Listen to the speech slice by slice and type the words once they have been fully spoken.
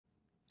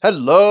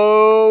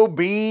Hello,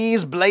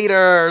 Beez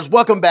Bladers.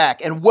 Welcome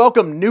back and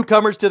welcome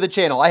newcomers to the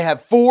channel. I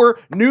have 4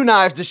 new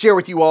knives to share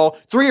with you all.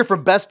 3 are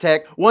from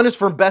Bestech. 1 is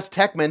from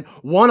Bestechman.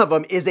 1 of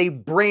them is a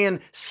brand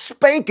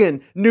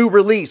spanking new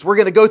release. We're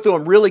going to go through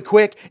them really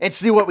quick and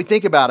see what we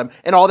think about them.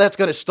 And all that's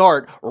going to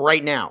start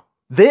right now.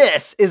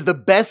 This is the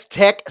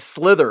Bestech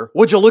Slither.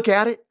 Would you look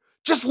at it?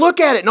 Just look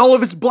at it in all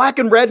of its black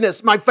and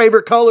redness. My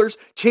favorite colors,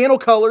 channel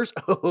colors.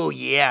 Oh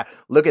yeah,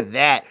 look at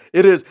that.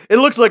 It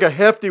looks like a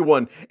hefty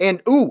one.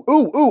 And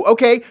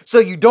okay. So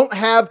you don't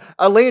have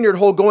a lanyard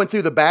hole going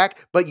through the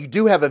back, but you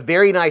do have a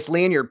very nice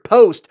lanyard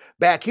post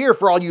back here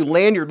for all you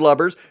lanyard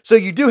lovers. So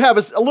you do have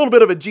a little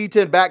bit of a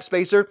G10 back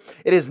spacer.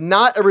 It is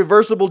not a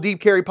reversible deep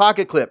carry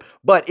pocket clip,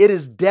 but it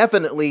is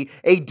definitely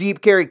a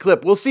deep carry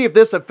clip. We'll see if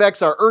this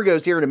affects our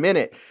ergos here in a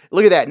minute.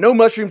 Look at that. No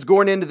mushrooms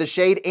going into the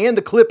shade, and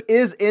the clip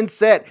is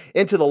inset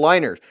into the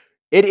liners.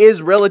 It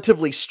is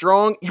relatively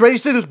strong. You ready to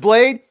see this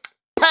blade?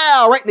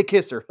 Pow! Right in the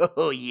kisser.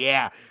 Oh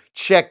yeah.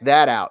 Check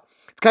that out.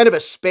 It's kind of a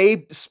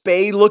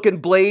spade looking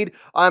blade.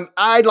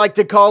 I'd like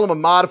to call them a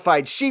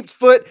modified sheep's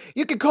foot.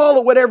 You can call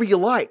it whatever you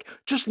like.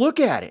 Just look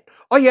at it.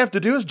 All you have to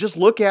do is just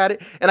look at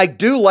it. And I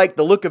do like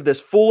the look of this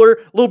fuller.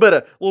 A little bit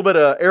of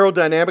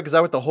aerodynamic. Is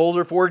that what the holes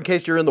are for? In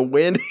case you're in the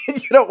wind,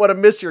 you don't want to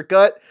miss your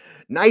cut.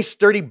 Nice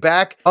sturdy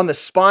back on the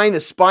spine.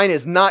 The spine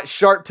is not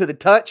sharp to the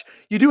touch.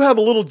 You do have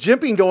a little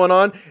jimping going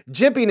on.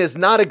 Jimping is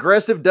not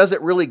aggressive,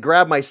 doesn't really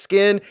grab my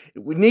skin.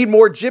 We need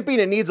more jimping.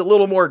 It needs a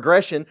little more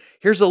aggression.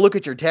 Here's a look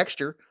at your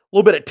texture. A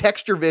little bit of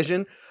texture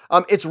vision.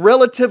 It's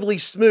relatively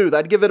smooth.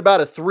 I'd give it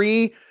about a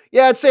 3.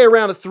 Yeah, I'd say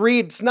around a 3.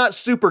 It's not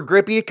super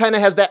grippy. It kind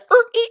of has that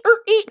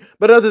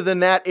but other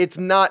than that, it's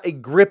not a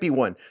grippy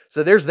one.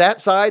 So there's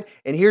that side,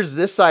 and here's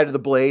this side of the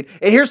blade.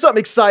 And here's something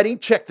exciting.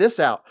 Check this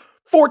out.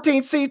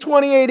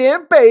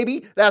 14C28M,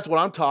 baby. That's what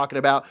I'm talking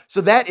about. So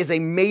that is a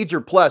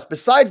major plus.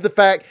 Besides the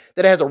fact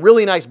that it has a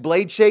really nice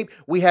blade shape,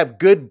 we have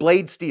good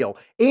blade steel.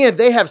 And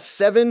they have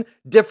 7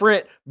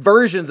 different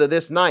versions of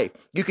this knife.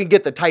 You can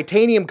get the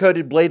titanium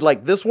coated blade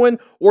like this one,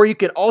 or you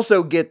can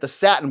also get the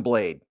satin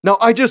blade. Now,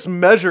 I just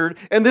measured,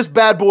 and this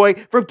bad boy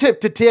from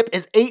tip to tip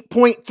is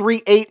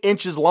 8.38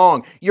 inches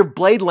long. Your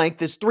blade length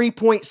is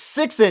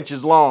 3.6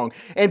 inches long.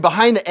 And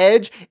behind the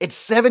edge, it's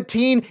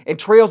 17 and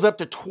trails up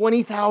to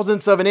 20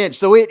 thousandths of an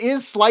inch. So it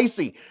is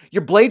slicey.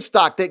 Your blade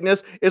stock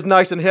thickness is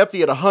nice and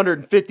hefty at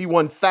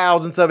 151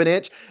 thousandths of an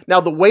inch.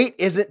 Now, the weight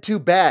isn't too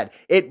bad.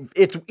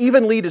 It's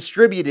evenly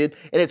distributed,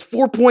 and it's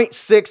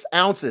 4.6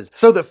 ounces.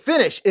 So the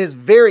finish is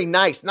very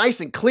nice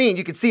and clean.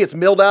 You can see it's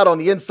milled out on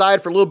the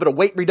inside for a little bit of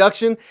weight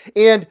reduction.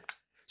 And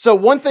so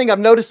one thing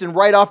I'm noticing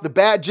right off the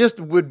bat, just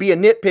would be a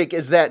nitpick,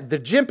 is that the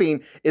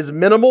jimping is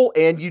minimal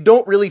and you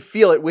don't really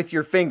feel it with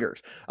your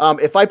fingers.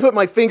 If I put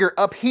my finger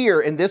up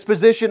here in this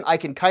position, I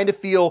can kind of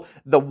feel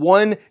the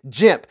one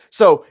jimp.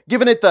 So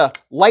giving it the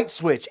light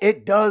switch,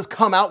 it does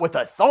come out with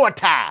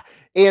authority.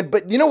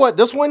 But you know what?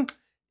 This one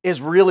is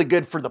really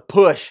good for the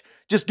push.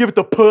 Just give it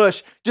the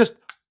push. Just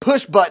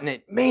push button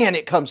it. Man,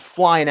 it comes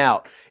flying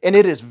out. And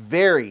it is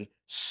very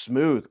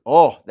smooth.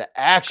 Oh, the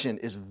action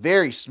is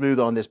very smooth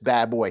on this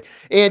bad boy.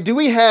 And do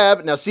we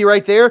have, now see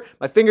right there,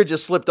 my finger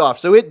just slipped off.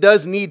 So it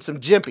does need some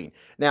jimping.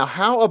 Now,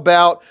 how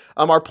about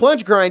our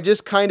plunge grind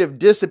just kind of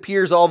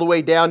disappears all the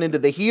way down into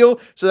the heel.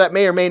 So that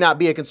may or may not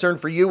be a concern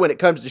for you when it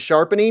comes to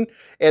sharpening.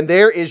 And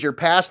there is your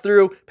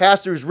pass-through.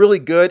 Pass-through is really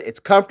good. It's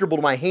comfortable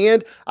to my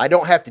hand. I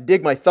don't have to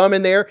dig my thumb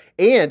in there.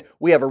 And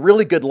we have a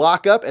really good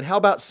lockup. And how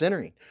about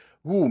centering?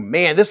 Ooh,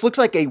 man, this looks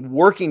like a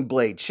working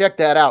blade. Check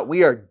that out.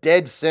 We are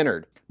dead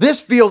centered. This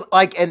feels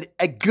like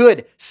a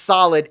good,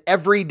 solid,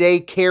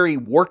 everyday carry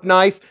work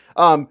knife.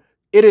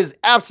 It is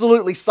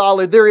absolutely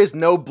solid. There is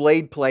no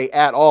blade play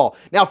at all.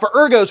 Now for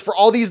ergos, for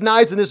all these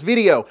knives in this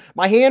video,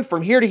 my hand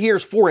from here to here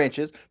is 4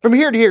 inches, from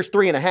here to here is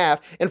 3.5,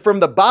 and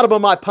from the bottom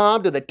of my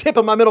palm to the tip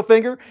of my middle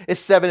finger is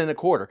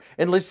 7.25.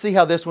 And let's see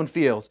how this one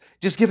feels.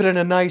 Just give it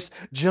a nice,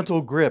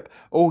 gentle grip.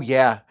 Oh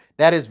yeah.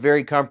 That is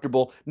very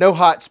comfortable. No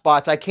hot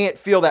spots. I can't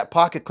feel that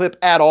pocket clip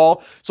at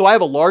all. So I have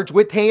a large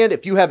width hand.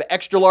 If you have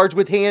extra large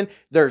width hand,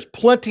 there's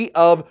plenty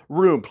of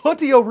room.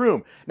 Plenty of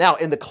room. Now,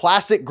 in the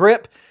classic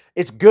grip,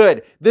 it's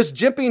good. This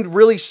jimping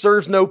really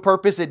serves no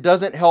purpose. It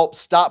doesn't help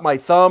stop my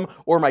thumb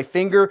or my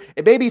finger.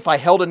 And maybe if I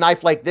held a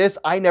knife like this,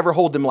 I never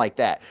hold them like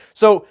that.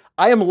 So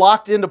I am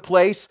locked into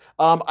place.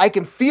 I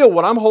can feel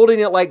when I'm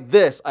holding it like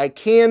this, I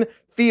can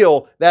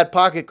feel that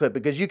pocket clip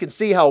because you can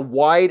see how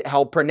wide,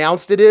 how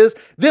pronounced it is.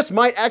 This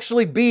might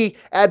actually be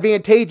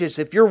advantageous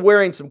if you're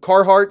wearing some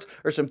Carhartt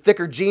or some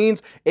thicker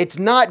jeans. It's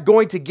not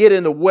going to get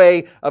in the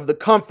way of the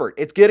comfort.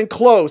 It's getting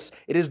close.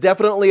 It is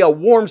definitely a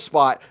warm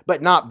spot,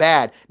 but not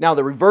bad. Now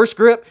the reverse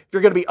grip, if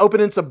you're going to be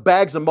opening some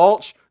bags of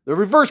mulch, the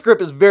reverse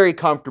grip is very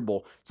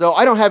comfortable. So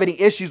I don't have any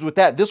issues with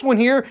that. This one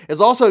here is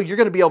also, you're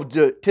going to be able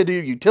to do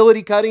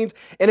utility cuttings,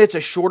 and it's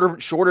a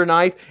shorter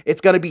knife.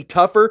 It's going to be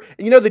tougher.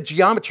 And you know, the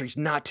geometry is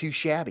not too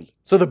shabby.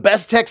 So the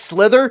Bestech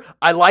Slither,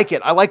 I like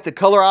it. I like the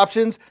color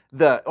options.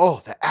 The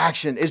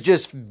action is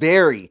just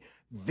very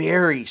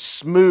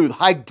smooth,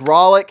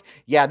 hydraulic.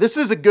 Yeah, this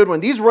is a good one.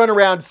 These run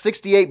around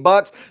 68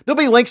 bucks. There'll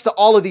be links to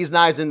all of these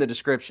knives in the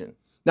description.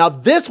 Now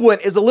this one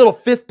is a little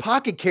fifth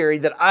pocket carry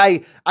that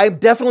I'm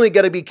definitely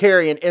going to be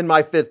carrying in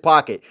my fifth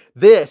pocket.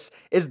 This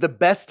is the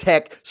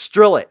Bestech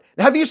Strillet.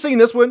 Now, have you seen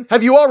this one?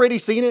 Have you already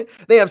seen it?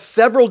 They have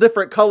several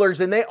different colors,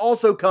 and they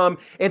also come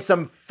in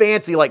some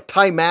fancy like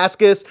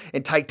Damascus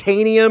and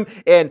titanium.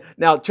 And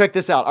now check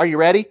this out. Are you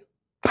ready?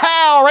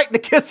 Pow! Right in the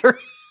kisser.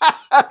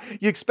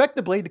 You expect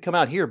the blade to come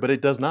out here, but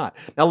it does not.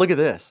 Now look at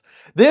this.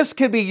 This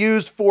could be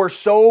used for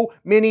so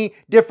many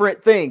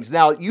different things.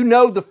 Now, you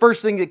know the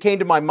first thing that came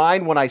to my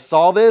mind when I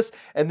saw this,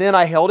 and then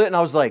I held it and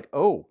I was like,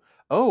 oh,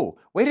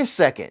 wait a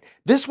second.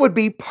 This would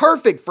be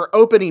perfect for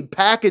opening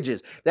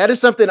packages. That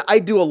is something I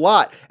do a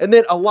lot. And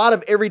then a lot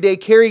of everyday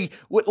carry.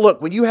 Look,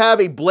 when you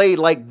have a blade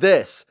like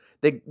this,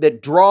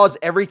 that draws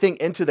everything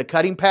into the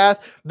cutting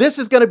path, this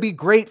is going to be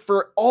great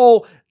for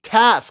all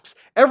tasks,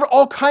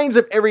 all kinds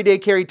of everyday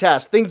carry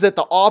tasks, things at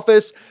the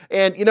office.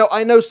 And, you know,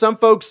 I know some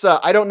folks,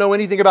 I don't know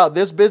anything about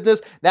this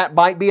business. That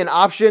might be an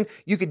option.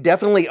 You could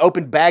definitely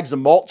open bags of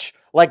mulch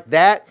like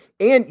that.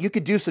 And you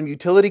could do some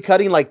utility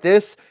cutting like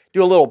this,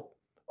 do a little,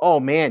 oh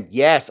man,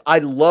 yes, I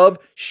love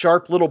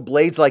sharp little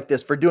blades like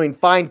this for doing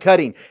fine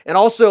cutting. And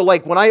also,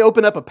 like when I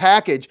open up a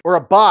package or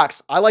a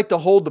box, I like to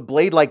hold the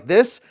blade like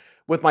this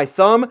with my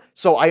thumb,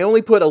 so I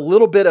only put a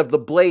little bit of the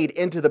blade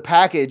into the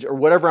package or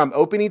whatever I'm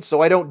opening so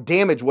I don't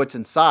damage what's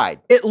inside.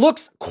 It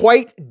looks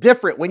quite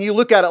different when you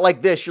look at it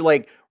like this. You're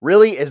like,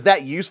 really, is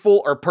that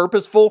useful or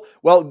purposeful?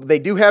 Well, they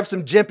do have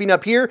some jimping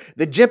up here.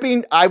 The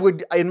jimping,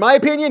 in my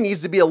opinion,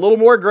 needs to be a little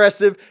more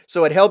aggressive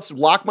so it helps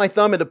lock my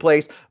thumb into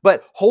place,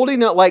 but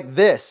holding it like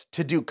this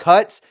to do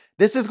cuts,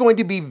 this is going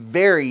to be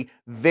very,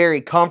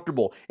 very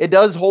comfortable. It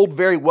does hold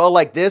very well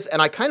like this,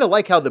 and I kind of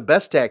like how the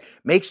Bestech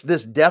makes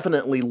this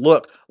definitely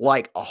look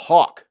like a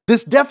hawk.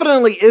 This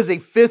definitely is a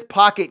fifth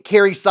pocket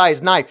carry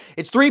size knife.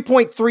 It's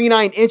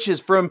 3.39 inches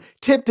from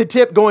tip to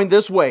tip going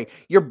this way.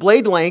 Your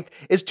blade length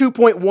is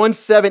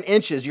 2.17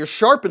 inches. Your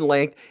sharpen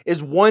length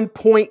is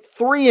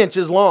 1.3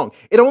 inches long.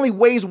 It only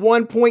weighs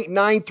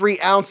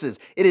 1.93 ounces.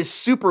 It is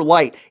super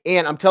light.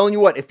 And I'm telling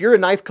you what, if you're a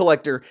knife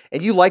collector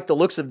and you like the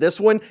looks of this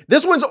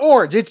one's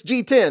orange. It's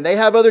G10. They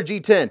have other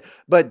G10,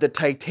 but the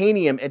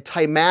titanium and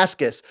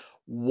Damascus,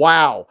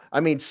 wow.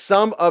 I mean,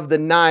 some of the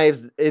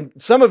knives, and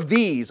some of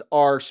these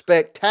are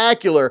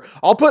spectacular.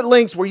 I'll put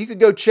links where you could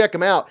go check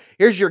them out.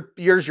 Here's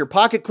your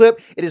pocket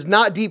clip. It is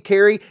not deep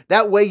carry.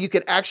 That way you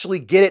can actually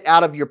get it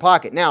out of your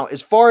pocket. Now,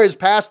 as far as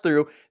pass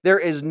through, there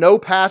is no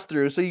pass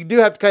through. So you do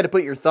have to kind of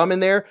put your thumb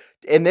in there,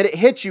 and then it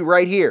hits you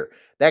right here.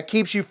 That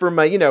keeps you from,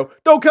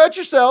 don't cut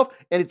yourself.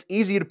 And it's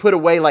easy to put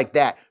away like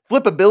that.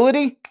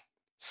 Flippability,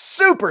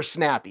 super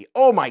snappy.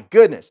 Oh my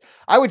goodness.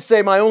 I would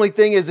say my only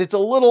thing is it's a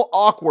little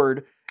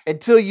awkward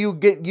until you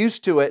get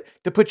used to it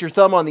to put your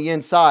thumb on the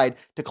inside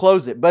to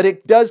close it. But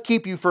it does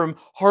keep you from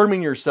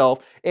harming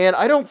yourself. And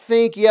I don't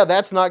think,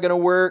 that's not going to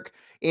work.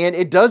 And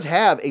it does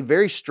have a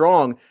very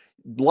strong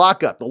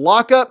lockup. The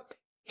lockup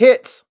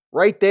hits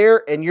right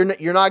there and you're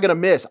not going to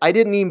miss. I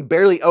didn't even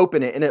barely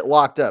open it and it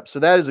locked up. So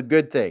that is a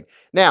good thing.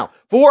 Now,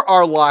 for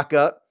our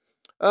lockup,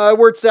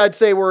 I'd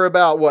say we're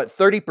about,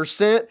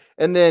 30%.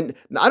 And then,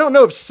 I don't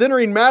know if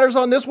centering matters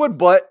on this one,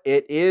 but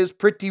it is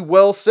pretty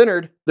well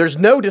centered. There's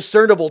no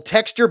discernible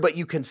texture, but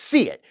you can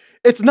see it.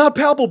 It's not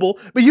palpable,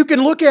 but you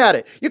can look at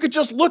it. You could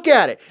just look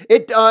at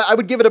it. I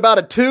would give it about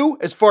a 2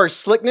 as far as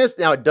slickness.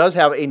 Now, it does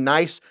have a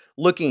nice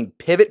looking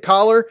pivot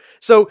collar.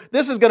 So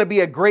this is going to be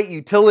a great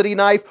utility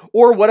knife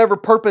or whatever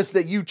purpose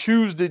that you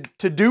choose to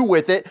do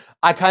with it.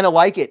 I kind of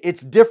like it.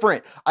 It's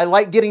different. I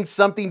like getting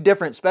something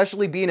different,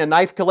 especially being a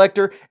knife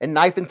collector and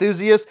knife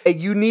enthusiast, a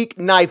unique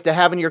knife to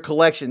have in your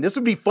collection. This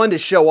would be fun to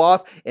show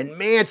off. And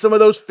man, some of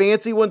those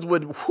fancy ones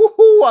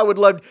I would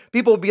love,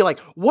 people would be like,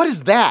 what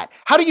is that?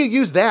 How do you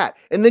use that?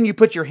 And then you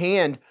put your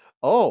hand,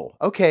 oh,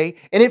 okay.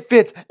 And it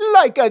fits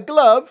like a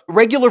glove.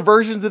 Regular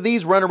versions of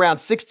these run around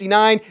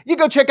 $69. You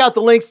go check out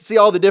the links to see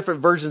all the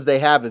different versions they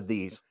have of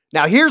these.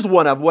 Now, here's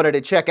one I've wanted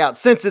to check out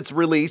since its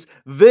release.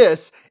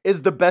 This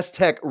is the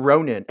Bestech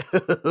Ronan.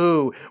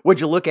 Would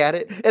you look at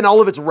it? And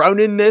all of its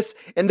Ronan-ness.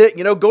 And that,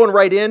 going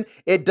right in,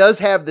 it does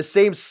have the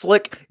same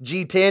slick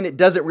G10. It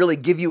doesn't really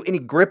give you any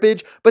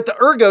grippage, but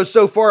the ergo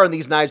so far on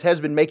these knives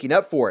has been making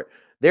up for it.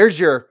 There's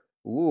your,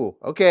 ooh,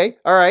 okay,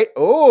 all right,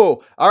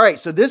 oh, all right,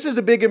 so this is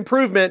a big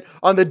improvement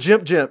on the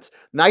Jimps.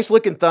 Nice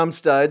looking thumb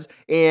studs,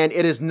 and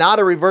it is not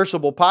a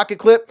reversible pocket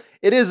clip.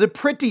 It is a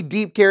pretty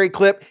deep carry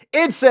clip.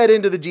 It's set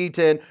into the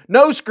G10,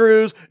 no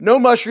screws, no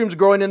mushrooms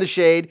growing in the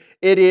shade.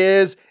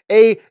 It's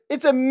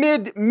a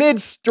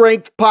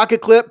mid-strength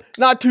pocket clip,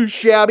 not too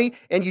shabby,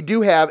 and you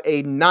do have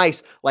a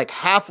nice,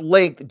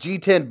 half-length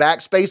G10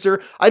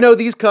 backspacer. I know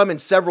these come in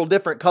several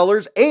different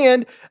colors,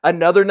 and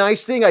another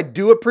nice thing, I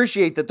do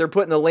appreciate that they're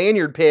putting the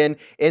lanyard pin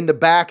in the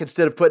back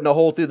instead of putting a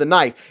hole through the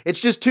knife.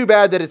 It's just too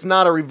bad that it's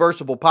not a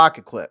reversible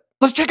pocket clip.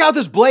 Let's check out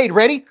this blade.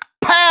 Ready?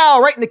 Pow!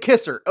 Right in the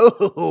kisser.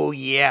 Oh,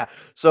 yeah.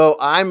 So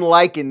I'm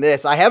liking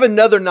this. I have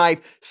another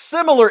knife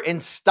similar in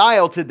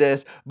style to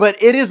this,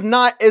 but it is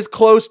not as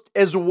close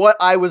as what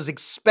I was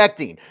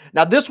expecting.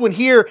 Now this one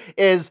here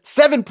is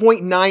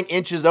 7.9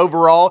 inches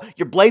overall.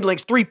 Your blade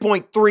length's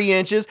 3.3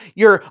 inches.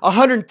 You're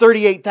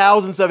 138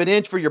 thousandths of an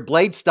inch for your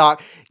blade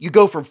stock. You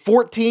go from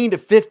 14 to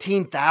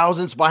 15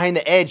 thousandths behind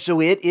the edge,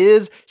 so it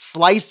is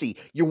slicey.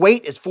 Your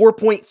weight is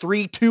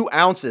 4.32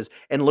 ounces.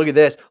 And look at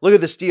this. Look at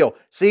the steel.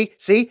 See?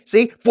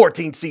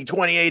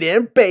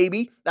 14C28N,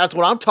 baby. That's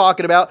what I'm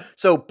talking about.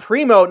 So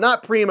primo,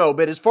 not primo,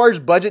 but as far as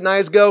budget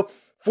knives go,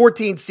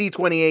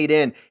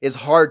 14C28N is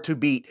hard to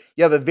beat.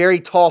 You have a very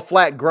tall,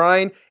 flat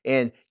grind,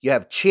 and you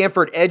have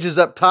chamfered edges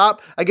up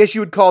top. I guess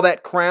you would call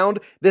that crowned.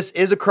 This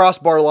is a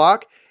crossbar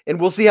lock, and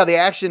we'll see how the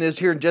action is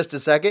here in just a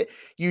second.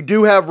 You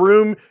do have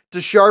room to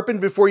sharpen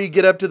before you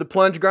get up to the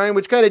plunge grind,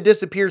 which kind of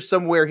disappears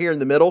somewhere here in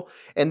the middle.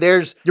 And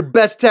there's your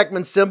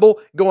Bestech symbol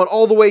going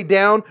all the way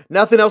down.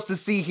 Nothing else to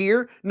see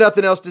here.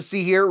 Nothing else to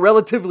see here.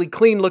 Relatively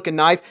clean looking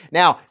knife.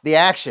 Now, the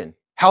action.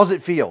 How's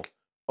it feel?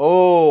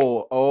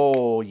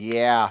 Oh,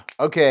 yeah.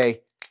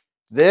 Okay.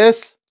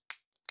 That's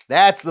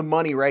the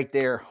money right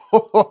there.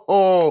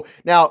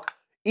 Now,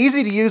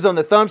 easy to use on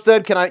the thumb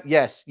stud.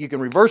 Yes, you can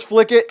reverse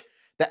flick it.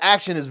 The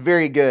action is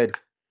very good.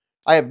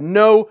 I have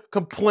no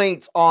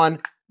complaints on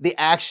the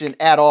action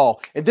at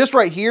all. And this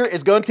right here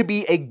is going to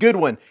be a good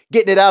one.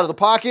 Getting it out of the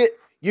pocket,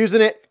 using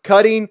it,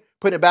 cutting,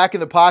 putting it back in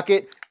the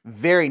pocket.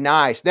 Very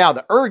nice. Now,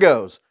 the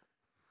ergos.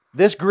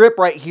 This grip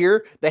right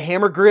here, the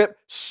hammer grip,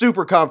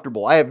 super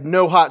comfortable. I have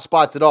no hot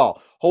spots at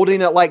all.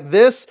 Holding it like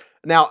this,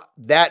 now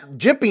that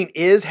jimping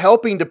is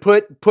helping to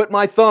put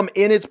my thumb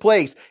in its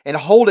place and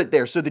hold it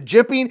there. So the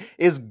jimping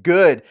is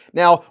good.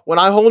 Now, when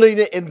I'm holding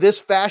it in this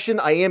fashion,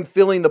 I am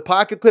feeling the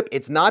pocket clip.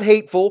 It's not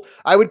hateful.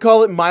 I would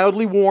call it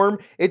mildly warm.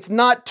 It's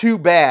not too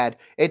bad.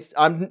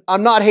 I'm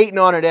not hating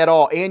on it at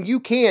all. And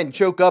you can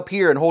choke up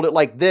here and hold it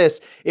like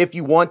this if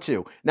you want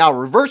to. Now,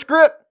 reverse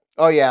grip.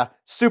 Oh yeah,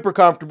 super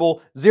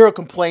comfortable, zero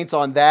complaints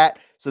on that.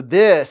 So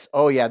this,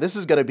 oh yeah, this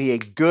is gonna be a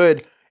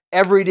good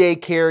everyday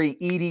carry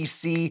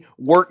EDC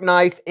work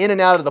knife in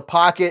and out of the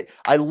pocket.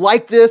 I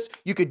like this.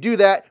 You could do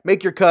that,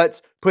 make your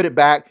cuts, put it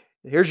back.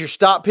 Here's your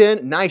stop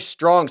pin, nice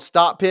strong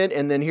stop pin,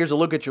 and then here's a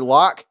look at your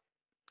lock.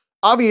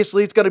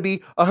 Obviously, it's gonna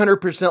be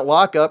 100%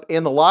 lockup,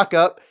 and the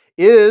lockup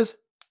is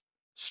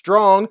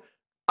strong.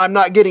 I'm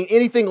not getting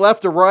anything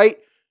left or right.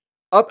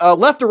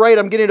 Left to right,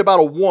 I'm getting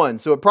about a 1,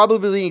 so it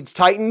probably needs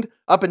tightened.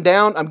 Up and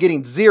down, I'm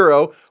getting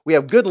 0. We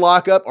have good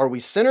lockup. Are we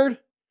centered?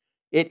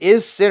 It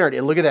is centered,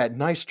 and look at that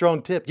nice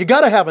strong tip. You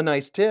gotta have a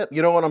nice tip,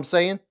 you know what I'm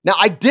saying? Now,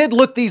 I did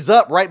look these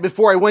up right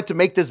before I went to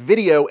make this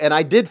video, and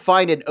I did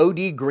find an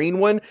OD green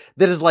one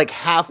that is like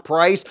half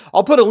price.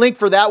 I'll put a link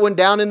for that one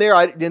down in there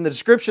in the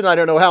description. I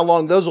don't know how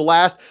long those will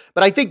last,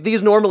 but I think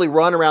these normally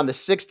run around the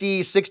 $60,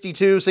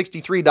 $62,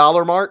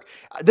 $63 mark.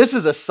 This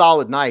is a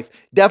solid knife.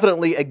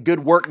 Definitely a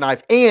good work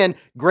knife, and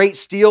great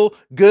steel,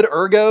 good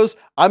ergos.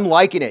 I'm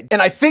liking it.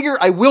 And I figure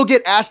I will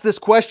get asked this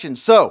question,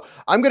 so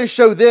I'm gonna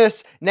show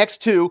this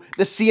next to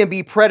the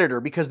CMB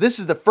Predator, because this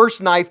is the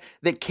first knife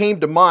that came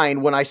to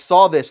mind when I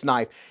saw this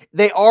knife.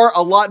 They are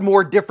a lot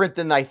more different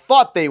than I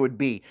thought they would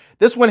be.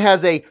 This one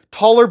has a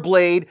taller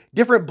blade,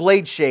 different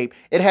blade shape.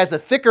 It has a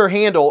thicker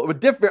handle with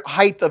different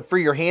height for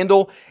your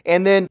handle,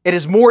 and then it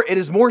is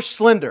more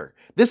slender.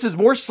 This is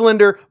more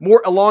slender,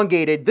 more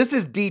elongated. This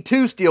is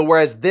D2 steel,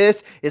 whereas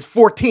this is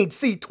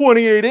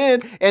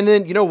 14C28N. And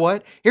then, you know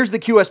what? Here's the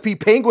QSP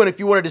Penguin if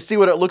you wanted to see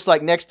what it looks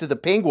like next to the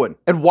Penguin.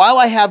 And while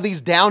I have these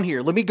down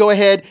here, let me go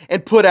ahead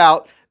and put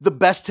out the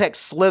Bestech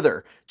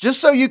Slither, just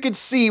so you can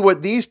see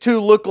what these two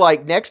look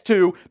like next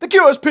to the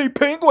QSP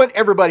Penguin.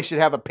 Everybody should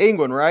have a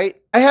Penguin,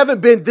 right? I haven't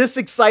been this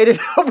excited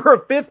over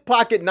a fifth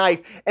pocket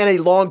knife in a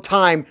long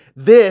time.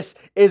 This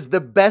is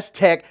the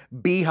Bestech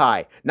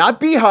Beehive.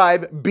 Not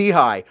Beehive,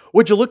 Beehive.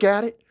 Would you look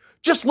at it?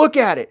 Just look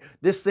at it.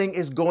 This thing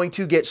is going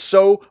to get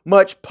so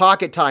much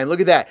pocket time. Look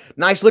at that.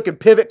 Nice looking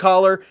pivot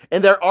collar,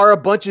 and there are a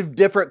bunch of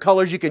different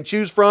colors you can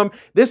choose from.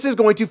 This is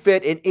going to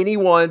fit in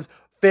anyone's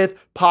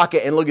fifth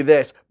pocket. And look at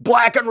this,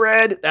 black and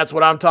red. That's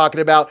what I'm talking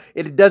about.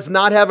 It does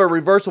not have a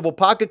reversible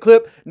pocket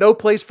clip, no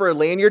place for a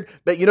lanyard,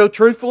 but you know,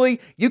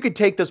 truthfully, you could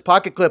take this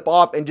pocket clip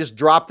off and just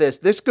drop this.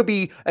 This could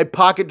be a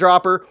pocket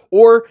dropper,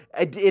 or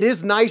it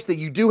is nice that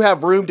you do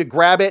have room to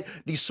grab it.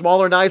 These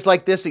smaller knives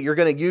like this that you're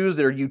going to use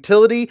that are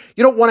utility,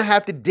 you don't want to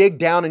have to dig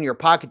down in your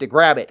pocket to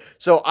grab it.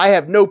 So I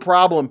have no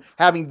problem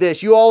having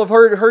this. You all have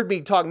heard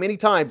me talk many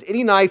times.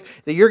 Any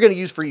knife that you're going to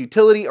use for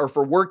utility or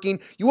for working,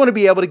 you want to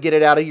be able to get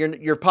it out of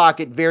your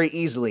pocket very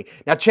easily.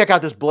 Now check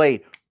out this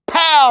blade.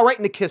 Pow! Right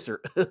in the kisser.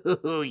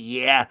 Oh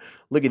yeah,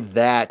 look at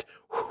that.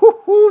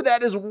 Woo-hoo,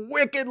 that is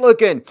wicked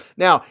looking.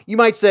 Now, you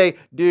might say,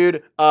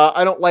 dude,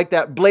 I don't like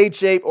that blade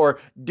shape,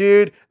 or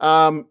dude,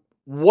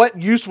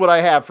 what use would I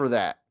have for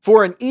that?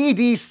 For an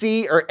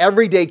EDC or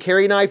everyday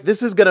carry knife,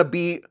 this is gonna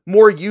be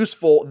more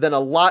useful than a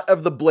lot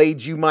of the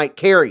blades you might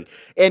carry.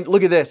 And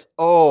look at this.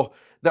 Oh,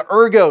 The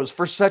ergos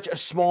for such a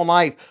small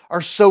knife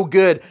are so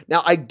good.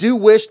 Now, I do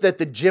wish that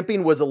the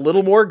jimping was a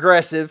little more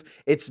aggressive.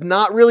 It's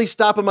not really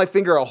stopping my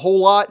finger a whole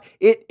lot.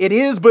 It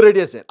is, but it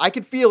isn't. I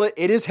can feel it.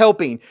 It is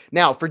helping.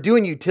 Now, for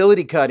doing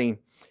utility cutting,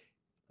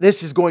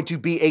 this is going to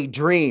be a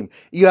dream.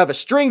 You have a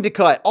string to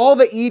cut, all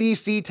the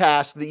EDC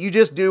tasks that you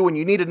just do when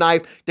you need a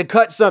knife to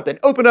cut something.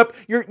 Open up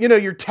your,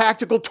 your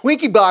tactical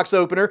Twinkie box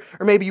opener,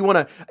 or maybe you want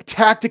to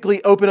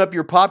tactically open up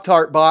your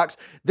Pop-Tart box.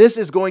 This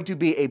is going to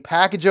be a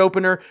package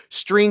opener,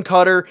 string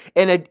cutter,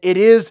 and it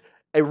is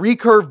a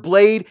recurve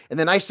blade. And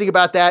the nice thing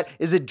about that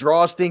is it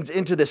draws things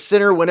into the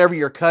center whenever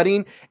you're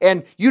cutting.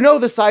 And you know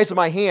the size of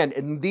my hand,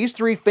 and these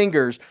 3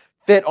 fingers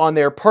fit on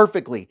there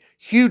perfectly.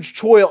 Huge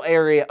choil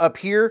area up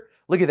here.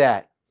 Look at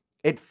that.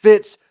 It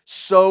fits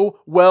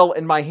so well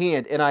in my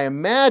hand, and I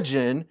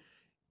imagine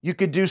you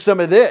could do some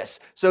of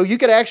this. So you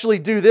could actually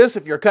do this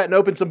if you're cutting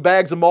open some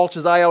bags of mulch,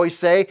 as I always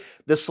say.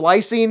 The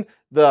slicing,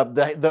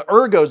 the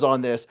ergos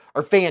on this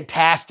are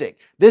fantastic.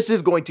 This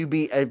is going to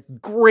be a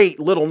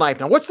great little knife.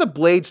 Now, what's the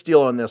blade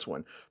steel on this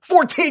one?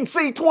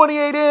 14C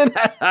 28N.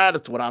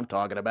 That's what I'm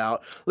talking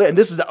about. And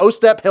this is the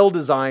O-Step Hill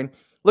design.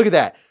 Look at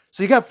that.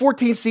 So you got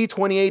 14C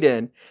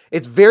 28N.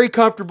 It's very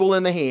comfortable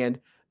in the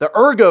hand. The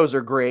ergos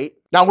are great.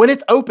 Now, when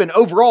it's open,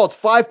 overall, it's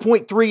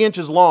 5.3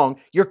 inches long.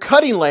 Your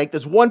cutting length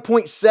is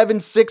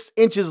 1.76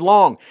 inches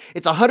long.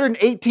 It's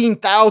 118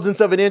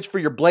 thousandths of an inch for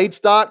your blade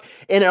stock,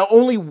 and it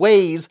only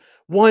weighs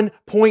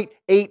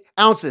 1.8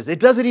 ounces. It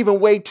doesn't even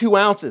weigh 2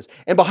 ounces.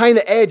 And behind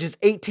the edge is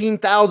 18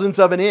 thousandths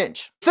of an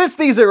inch. Since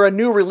these are a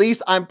new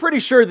release, I'm pretty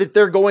sure that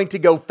they're going to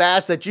go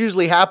fast. That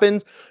usually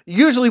happens.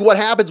 Usually what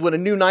happens when a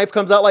new knife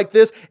comes out like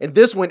this, and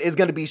this one is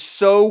going to be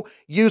so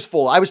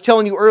useful. I was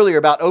telling you earlier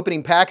about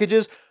opening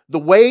packages. The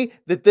way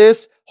that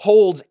this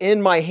holds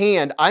in my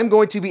hand, I'm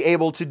going to be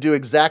able to do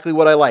exactly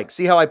what I like.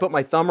 See how I put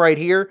my thumb right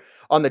here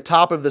on the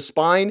top of the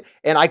spine,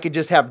 and I could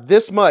just have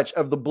this much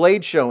of the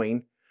blade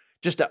showing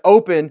just to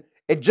open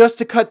and just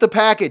to cut the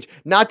package,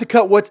 not to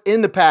cut what's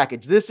in the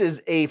package. This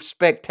is a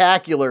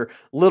spectacular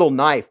little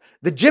knife.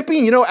 The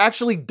jimping,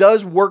 actually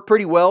does work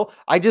pretty well.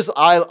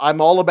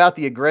 I'm all about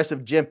the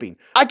aggressive jimping.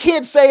 I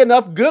can't say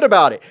enough good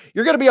about it.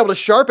 You're gonna be able to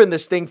sharpen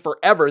this thing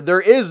forever. There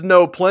is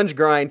no plunge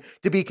grind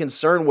to be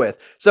concerned with.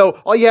 So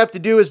all you have to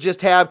do is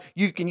just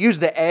you can use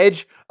the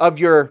edge of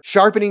your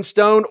sharpening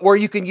stone, or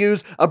you can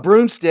use a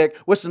broomstick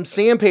with some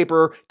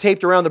sandpaper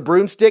taped around the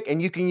broomstick,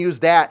 and you can use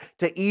that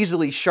to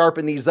easily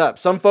sharpen these up.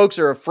 Some folks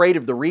are afraid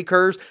of the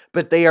recurves,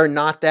 but they are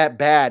not that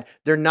bad.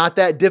 They're not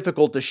that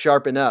difficult to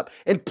sharpen up.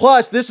 And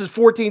plus, this is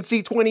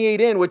 14C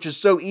 28N, which is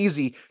so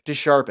easy to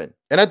sharpen.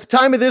 And at the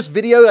time of this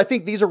video, I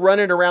think these are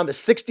running around the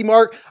 60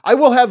 mark. I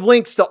will have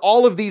links to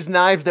all of these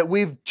knives that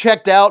we've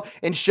checked out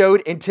and showed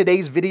in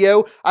today's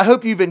video. I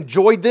hope you've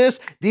enjoyed this.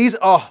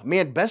 Oh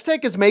man,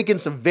 Bestech is making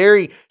some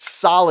very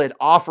solid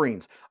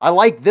offerings. I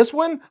like this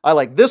one. I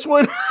like this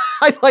one.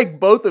 I like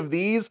both of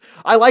these.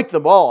 I like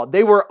them all.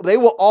 They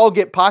will all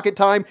get pocket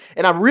time,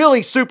 and I'm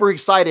really super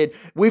excited.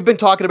 We've been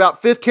talking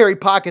about 5th carry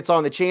pockets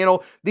on the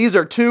channel. These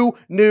are 2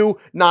 new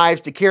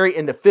knives to carry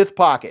in the 5th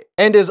pocket.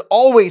 And as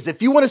always,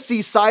 if you want to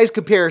see size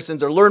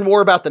comparisons or learn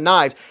more about the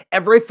knives,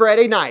 every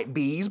Friday night,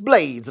 Beez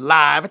Blades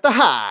live at the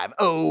Hive.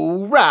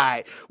 Oh,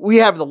 right. We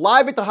have the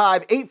live at the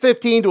Hive,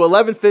 8:15 to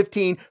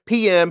 11:15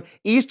 p.m.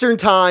 Eastern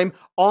time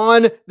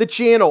on the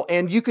channel,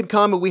 and you can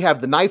come, and we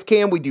have the knife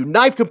cam. We do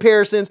knife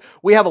comparisons.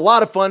 We have a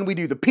lot of fun. We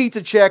do the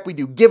pizza check. We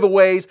do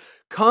giveaways.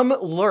 Come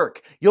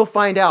lurk. You'll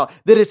find out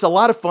that it's a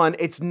lot of fun.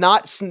 It's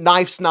not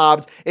knife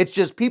snobs. It's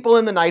just people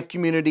in the knife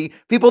community,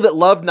 people that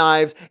love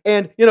knives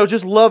and,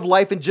 just love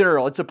life in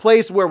general. It's a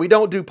place where we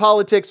don't do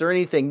politics or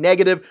anything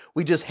negative.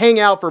 We just hang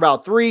out for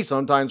about 3,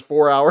 sometimes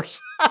 4 hours.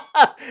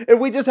 And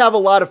we just have a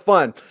lot of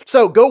fun.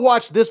 So go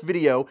watch this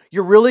video.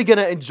 You're really going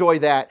to enjoy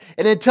that.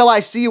 And until I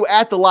see you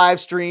at the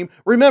live stream,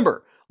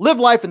 remember, live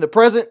life in the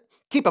present,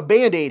 keep a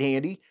Band-Aid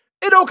handy,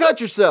 and don't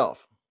cut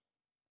yourself.